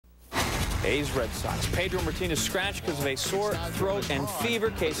A's Red Sox. Pedro Martinez scratched because of a sore throat and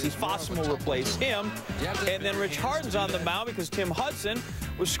fever. Casey Fossum will replace him. And then Rich Harden's on the mound because Tim Hudson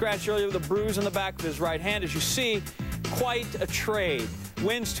was scratched earlier with a bruise in the back of his right hand. As you see, quite a trade.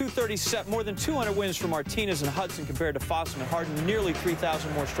 Wins 237, more than 200 wins for Martinez and Hudson compared to Fossum and Harden. Nearly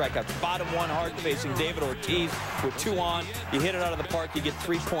 3,000 more strikeouts. Bottom one, Harden facing David Ortiz with 2 on. You hit it out of the park, you get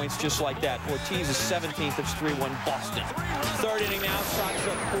 3 points just like that. Ortiz is 17th. It's 3-1 Boston. Third inning now, Sox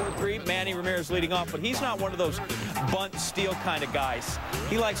up 4-3. Manny Ramirez leading off, but he's not one of those bunt steal kind of guys.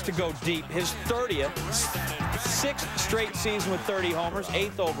 He likes to go deep. His 30th, 6th straight season with 30 homers,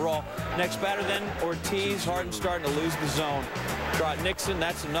 8th overall. Next batter then Ortiz. Harden starting to lose the zone. Trot Nixon,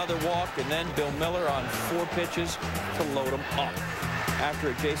 that's another walk, and then Bill Miller on 4 pitches to load him up. After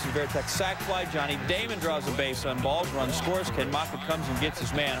a Jason Varitek sac fly, Johnny Damon draws a base on balls, runs scores. Ken Maka comes and gets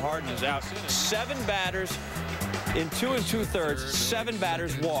his man. Harden is out. 7 batters in 2 2/3, 7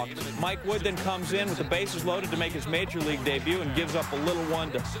 batters walked. Mike Wood then comes in with the bases loaded to make his major league debut and gives up a little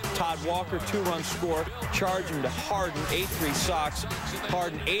one to Todd Walker. 2-run score, charging to Harden. 8-3 Sox.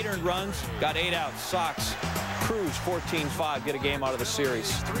 Harden 8 earned runs, got 8 outs. Sox cruise 14-5, get a game out of the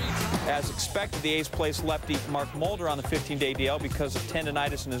series. As expected, the A's placed lefty Mark Mulder on the 15-day DL because of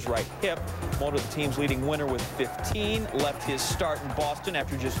tendonitis in his right hip. Mulder, the team's leading winner with 15, left his start in Boston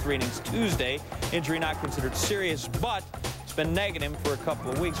after just 3 innings Tuesday. Injury not considered serious, but it's been nagging him for a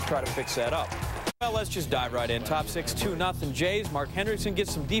couple of weeks to try to fix that up. Well, let's just dive right in. Top 6, 2-0 Jays. Mark Hendrickson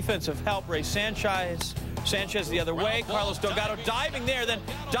gets some defensive help. Ray Sanchez the other way. Carlos Delgado diving there, then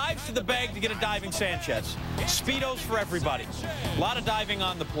dives to the bag to get a diving Sanchez. Speedos for everybody. A lot of diving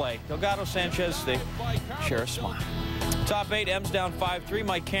on the play. Delgado, Sanchez, they share a smile. Top 8, M's down 5-3.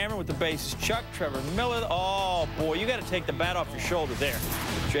 Mike Cameron with the bases. Chuck, Trevor Miller. Oh, boy, you got to take the bat off your shoulder there.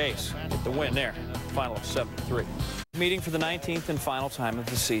 Jays get the win there. Final of 7-3. Meeting for the 19th and final time of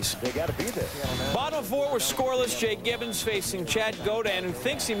the season. They got to be there. Bottom of 4 were scoreless. Jake Gibbons facing Chad Godin, who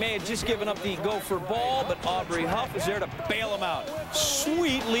thinks he may have just given up the gopher ball, but Aubrey Huff is there to bail him out.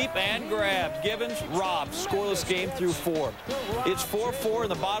 Sweet leap and grab. Gibbons robbed. Scoreless game through 4. It's 4-4 in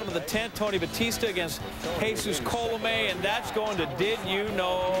the bottom of the 10th. Tony Batista against Jesus Colomé, and that's going to Did You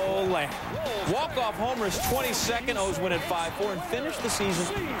Know land. Walk-off homer is 22nd. O's win at 5-4 and finish the season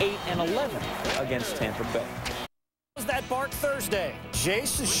 8-11 against Tampa Bay. Was that Bark Thursday?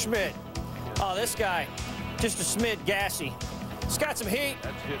 Jason Schmidt. Oh, this guy, just a smid gassy. He's got some heat,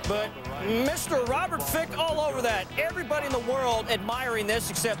 but Mr. Robert Fick all over that. Everybody in the world admiring this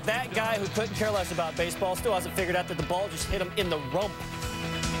except that guy who couldn't care less about baseball. Still hasn't figured out that the ball just hit him in the rump.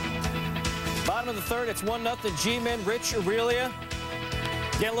 Bottom of the 3rd, it's 1-0 G-Men. Rich Aurelia.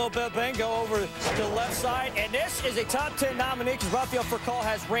 Get a little bit of bingo over to the left side. And this is a top 10 nominee because Rafael Furcal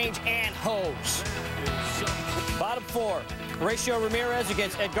has range and hose. Bottom 4, Horacio Ramirez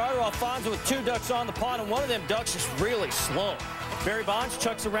against Edgardo Alfonso with 2 ducks on the pond, and one of them ducks is really slow. Barry Bonds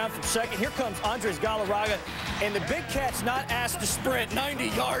chucks around from second. Here comes Andres Galarraga, and the big cat's not asked to sprint 90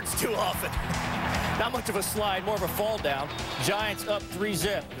 yards too often. Not much of a slide, more of a fall down. Giants up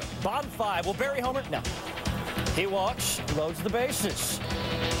 3-zip. Bottom 5, will Barry homer? No. He walks, loads the bases.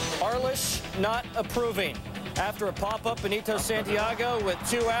 Arliss not approving. After a pop-up, Benito Santiago with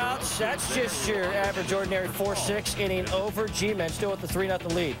 2 outs. That's just your average, ordinary 4-6 inning over. G-Men still with the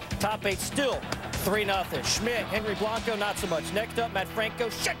 3-0 lead. Top 8 still 3-0. Schmidt, Henry Blanco, not so much. Next up, Matt Franco,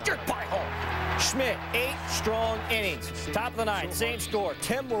 shut your pie hole. Schmidt, 8 strong innings. Top of the 9th, same score.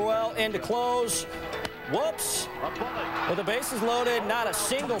 Tim Ruel in to close. Whoops. With the bases loaded, not a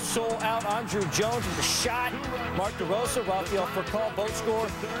single soul out. Andrew Jones with a shot. Mark DeRosa, Rafael Furcal, both score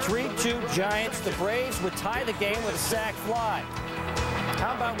 3-2 Giants. The Braves would tie the game with a sac fly.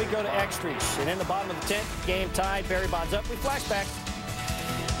 How about we go to extras? And in the bottom of the 10th, game tied. Barry Bonds up. We flash back.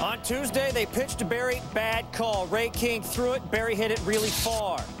 On Tuesday, they pitched to Barry. Bad call. Ray King threw it. Barry hit it really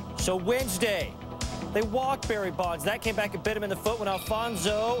far. So Wednesday, they walked Barry Bonds. That came back and bit him in the foot when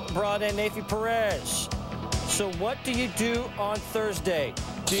Alfonso brought in Nathan Perez. So what do you do on Thursday?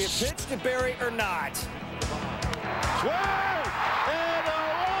 Do you pitch to Barry or not? Swing! And a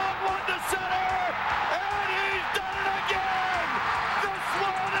long one to center! And he's done it again! The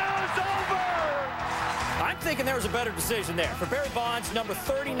slowdown is over! I'm thinking there was a better decision there. For Barry Bonds, number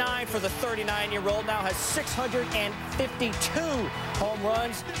 39 for the 39-year-old, now has 652 home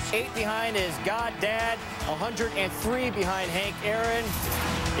runs, 8 behind his goddad, 103 behind Hank Aaron.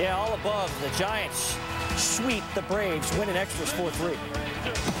 Yeah, all above. The Giants sweep the Braves, winning extras 4-3.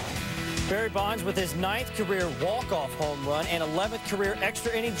 Barry Bonds with his 9th career walk-off home run and 11th career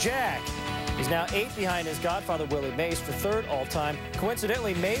extra inning jack. He's now 8 behind his godfather, Willie Mays, for 3rd all-time.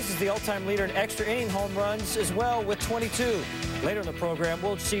 Coincidentally, Mays is the all-time leader in extra inning home runs as well with 22. Later in the program,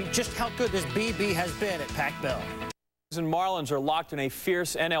 we'll see just how good this BB has been at Pac-Bell. And Marlins are locked in a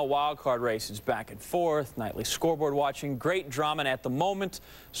fierce NL wildcard race. It's back and forth, nightly scoreboard watching, great drama, and at the moment,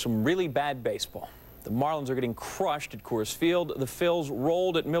 some really bad baseball. The Marlins are getting crushed at Coors Field. The Phils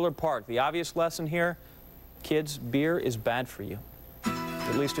rolled at Miller Park. The obvious lesson here, kids, beer is bad for you.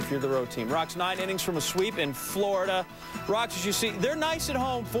 At least if you're the road team. Rocks 9 innings from a sweep in Florida. Rocks, as you see, they're nice at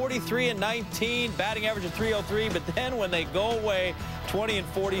home, 43-19, batting average of 303, but then when they go away,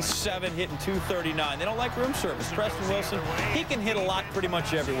 20-47, hitting 239. They don't like room service. Preston Wilson, he can hit a lot pretty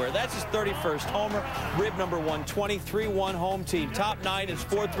much everywhere. That's his 31st homer, rib number 120, 3-1 home team. Top 9 is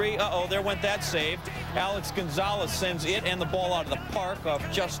 4-3. Uh-oh, there went that save. Alex Gonzalez sends it and the ball out of the park off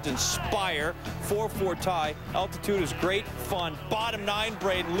Justin Spire. 4-4 tie. Altitude is great fun. Bottom 9,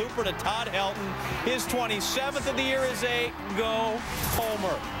 Braden Looper to Todd Helton. His 27th of the year is a go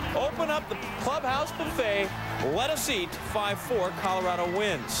homer. Open up the clubhouse buffet. Let us eat. 5-4, Colorado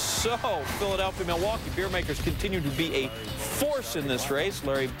wins. So, Philadelphia, Milwaukee beer makers continue to be a force in this race.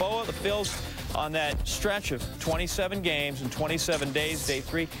 Larry Boa, the Phils, on that stretch of 27 games in 27 days, day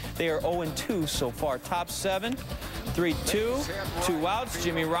 3. They are 0-2 so far. Top 7, 3-2, 2 outs.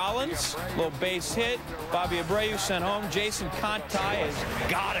 Jimmy Rollins, little base hit. Bobby Abreu sent home. Jason Contai has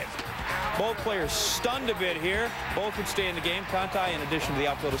got it. Both players stunned a bit here. Both would stay in the game. Contai, in addition to the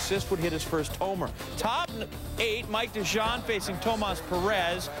outfield assist, would hit his first homer. Top 8, Mike DeJean facing Tomas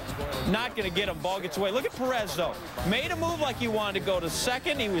Perez. Not going to get him. Ball gets away. Look at Perez, though. Made a move like he wanted to go to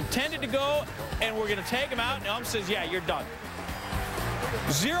second. He intended to go, and we're going to take him out. And Elm says, yeah, you're done.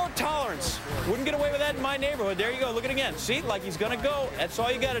 Zero tolerance. Wouldn't get away with that in my neighborhood. There you go. Look at it again. See, like he's going to go. That's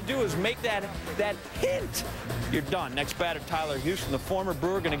all you got to do is make that hint. You're done. Next batter, Tyler Houston, the former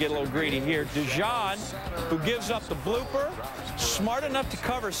Brewer, going to get a little greedy here. DeJean, who gives up the blooper, smart enough to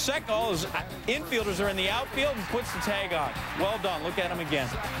cover second. All his infielders are in the outfield and puts the tag on. Well done. Look at him again.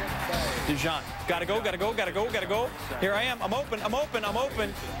 DeJean, gotta go, gotta go, gotta go, gotta go. Here I am. I'm open, I'm open, I'm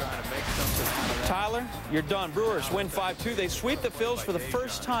open. Tyler, you're done. Brewers win 5-2. They sweep the Phils for the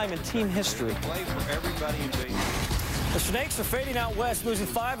first time in team history. The Snakes are fading out west, losing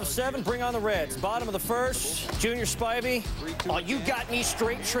 5 of 7. Bring on the Reds. Bottom of the first, Junior Spivey. Oh, you got me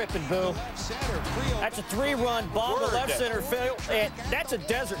straight tripping, Boo. That's a 3-run bomb to left center field, and that's a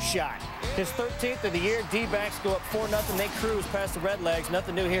desert shot. His 13th of the year. D-backs go up 4-0. They cruise past the Redlegs.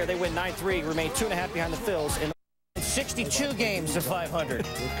 Nothing new here. They win 9-3, remain 2.5 behind the Phils in 62 games to 500.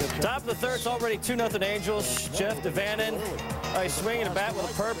 Top of the third, it's already 2-0 Angels. Jeff Devannon, he's swinging a bat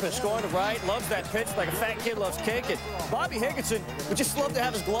with a purpose, going to right, loves that pitch like a fat kid loves cake. And Bobby Higginson would just love to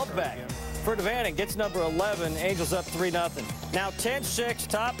have his glove back. For Devannon, gets number 11. Angels up 3-0. Now 10-6,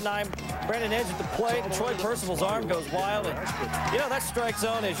 top 9. Brandon Edge at the plate, and Troy Percival's arm goes wild. And, you know, that strike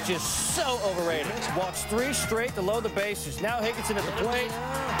zone is just so overrated. Walks 3 straight to load the bases. Now Higginson at the plate.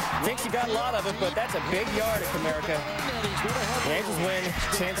 Thinks he got a lot of it, but that's a big yard at Comerica. The Angels win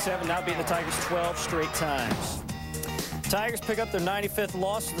 10-7, now beating the Tigers 12 straight times. Tigers pick up their 95th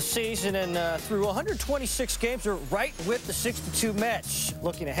loss of the season, and through 126 games, are right with the 62 Mets.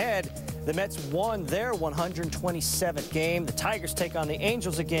 Looking ahead, the Mets won their 127th game. The Tigers take on the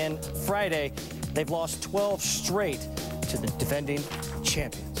Angels again Friday. They've lost 12 straight to the defending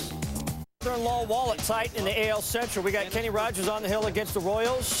champions. Mother-in-law wallet tight in the AL Central. We got Kenny Rogers on the hill against the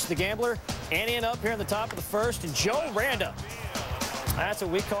Royals. The Gambler anteing up here in the top of the first, and Joe Randa. That's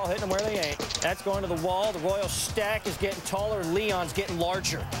what we call hitting them where they ain't. That's going to the wall. The Royals stack is getting taller, and Leon's getting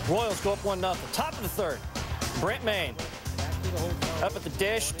larger. Royals go up 1-0. Top of the third, Brent Maine up at the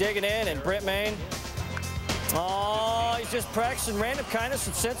dish, digging in, and Brent Maine, oh, he's just practicing random kindness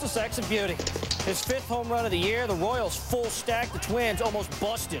and senseless acts of beauty. His 5th home run of the year. The Royals full stack. The Twins almost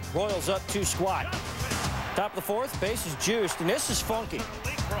busted. Royals up 2 squat. Top of the 4th, base is juiced, and this is funky.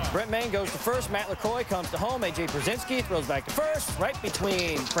 Brent Maine goes to first. Matt LaCroix comes to home. A.J. Brzezinski throws back to first, right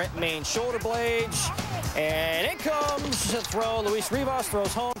between Brent Maine's shoulder blades. And in comes the throw. Luis Rivas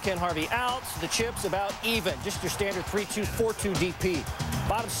throws home. Ken Harvey out. The chips about even. Just your standard 3-2, 4-2 DP.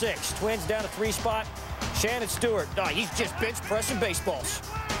 Bottom 6, Twins down a 3 spot. Shannon Stewart, oh, he's just bench pressing baseballs.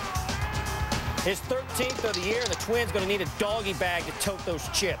 His 13th of the year, and the Twins going to need a doggy bag to tote those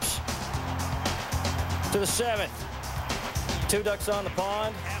chips. To the 7th. 2 ducks on the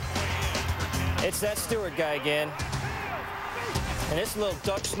pond. It's that Stewart guy again. And this little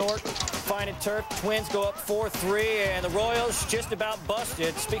duck snort, finding turf. Twins go up 4-3, and the Royals just about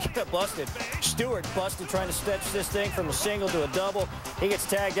busted. Speaking of busted, Stewart busted trying to stretch this thing from a single to a double. He gets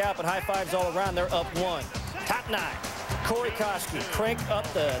tagged out, but high fives all around. They're up 1. Top 9. Corey Koski crank up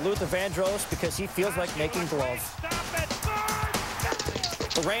the Luther Vandross because he feels like making gloves.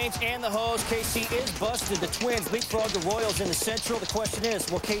 The Range and the Hose. KC is busted. The Twins leapfrog the Royals in the Central. The question is,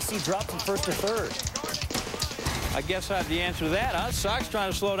 will KC drop from first to third? I guess I have the answer to that, huh? Sox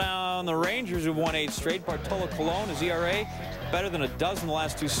trying to slow down the Rangers, who won 8 straight. Bartolo Colon, his ERA, better than a dozen the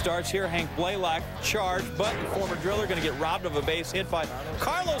last 2 starts here. Hank Blaylock charged, but the former driller going to get robbed of a base hit by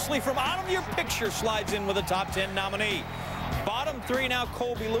Carlos Lee from out of your picture. Slides in with a top 10 nominee. Bottom 3 now,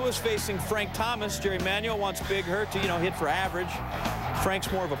 Colby Lewis facing Frank Thomas. Jerry Manuel wants Big Hurt to, hit for average.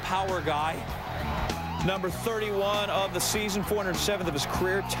 Frank's more of a power guy. Number 31 of the season, 407th of his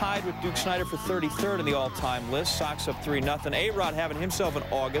career, tied with Duke Snider for 33rd in the all-time list. Sox up 3-0. A-Rod having himself in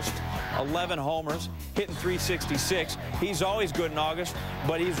August, 11 homers, hitting .366. He's always good in August,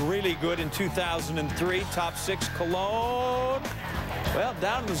 but he's really good in 2003. Top 6, Cologne. Well,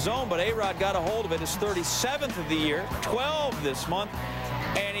 down in the zone, but A-Rod got a hold of it. His 37th of the year, 12 this month.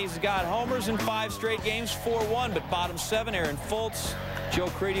 And he's got homers in 5 straight games, 4-1. But bottom 7, Aaron Fultz. Joe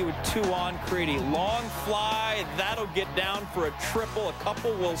Creedy with 2 on. Creedy long fly. That'll get down for a triple. A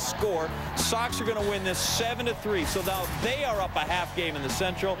couple will score. Sox are going to win this 7-3. So now they are up a half game in the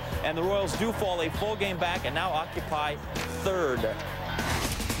Central. And the Royals do fall a full game back and now occupy 3rd.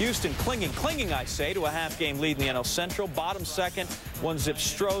 Houston clinging, I say, to a half-game lead in the NL Central. Bottom 2nd, 1-zip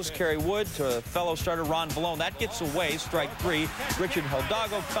Strohs, Kerry Wood to fellow starter Ron Vallone. That gets away, strike 3. Richard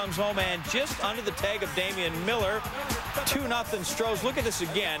Hidalgo comes home, and just under the tag of Damian Miller, 2-0 Strohs. Look at this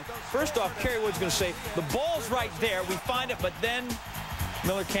again. First off, Kerry Wood's going to say, the ball's right there. We find it, but then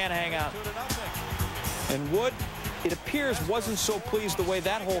Miller can't hang out. And Wood, it appears, wasn't so pleased the way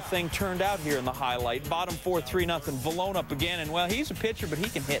that whole thing turned out here in the highlight. Bottom 4, 3-0. Vallone up again, and well, he's a pitcher, but he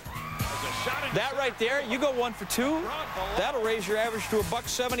can hit. That right there, you go 1 for 2. That'll raise your average to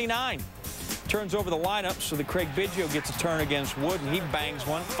 $1.79. Turns over the lineup so that Craig Biggio gets a turn against Wood, and he bangs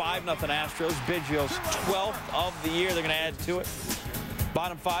one. 5-0 Astros. Biggio's 12th of the year. They're going to add to it.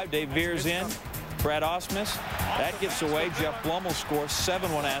 Bottom 5, Dave Veer's in. Brad Ausmus, that gets away. Jeff Blum will score.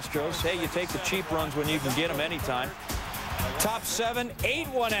 7-1 Astros. Hey, you take the cheap runs when you can get them anytime. Top 7,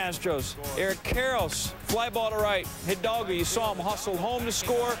 8-1 Astros. Eric Karros, fly ball to right. Hidalgo, you saw him hustle home to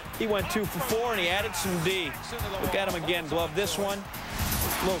score. He went 2 for 4, and he added some D. Look at him again. Glove this one.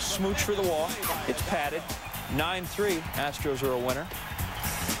 A little smooch for the wall. It's padded. 9-3. Astros are a winner.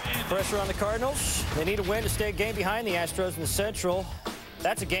 Pressure on the Cardinals. They need a win to stay a game behind the Astros in the Central.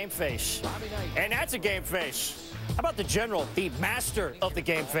 That's a game face. And that's a game face. How about the general, the master of the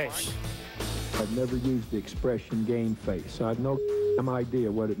game face? I've never used the expression game face, so I have no idea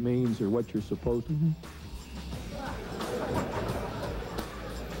what it means or what you're supposed to do.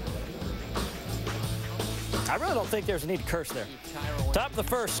 I really don't think there's a need to curse there. Top of the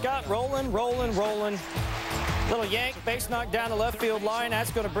first, Scott rolling. Little yank, base knock down the left field line.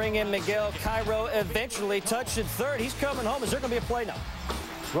 That's going to bring in Miguel Cairo eventually. Touched at 3rd. He's coming home. Is there going to be a play now?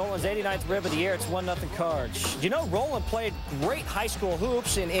 Roland's 89th rib of the year. It's 1-0 Cards. You know, Roland played great high school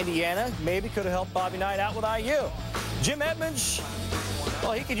hoops in Indiana. Maybe could have helped Bobby Knight out with IU. Jim Edmonds,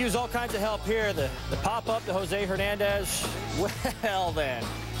 well, he could use all kinds of help here. The pop-up to Jose Hernandez. Well, then.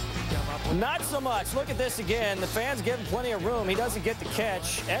 Not so much. Look at this again. The fans give him plenty of room. He doesn't get the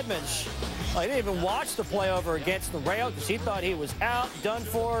catch. Edmonds, well, he didn't even watch the play over against the rail because he thought he was out, done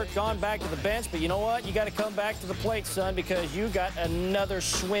for, gone back to the bench. But you know what? You got to come back to the plate, son, because you got another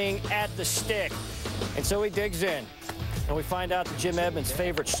swing at the stick. And so he digs in. And we find out that Jim Edmonds'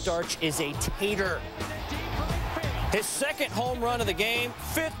 favorite starch is a tater. His 2nd home run of the game,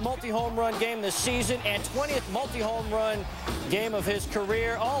 5th multi-home run game this season, and 20th multi-home run game of his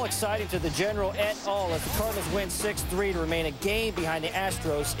career. All exciting to the general et al. As the Cardinals win 6-3 to remain a game behind the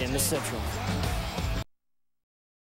Astros in the Central.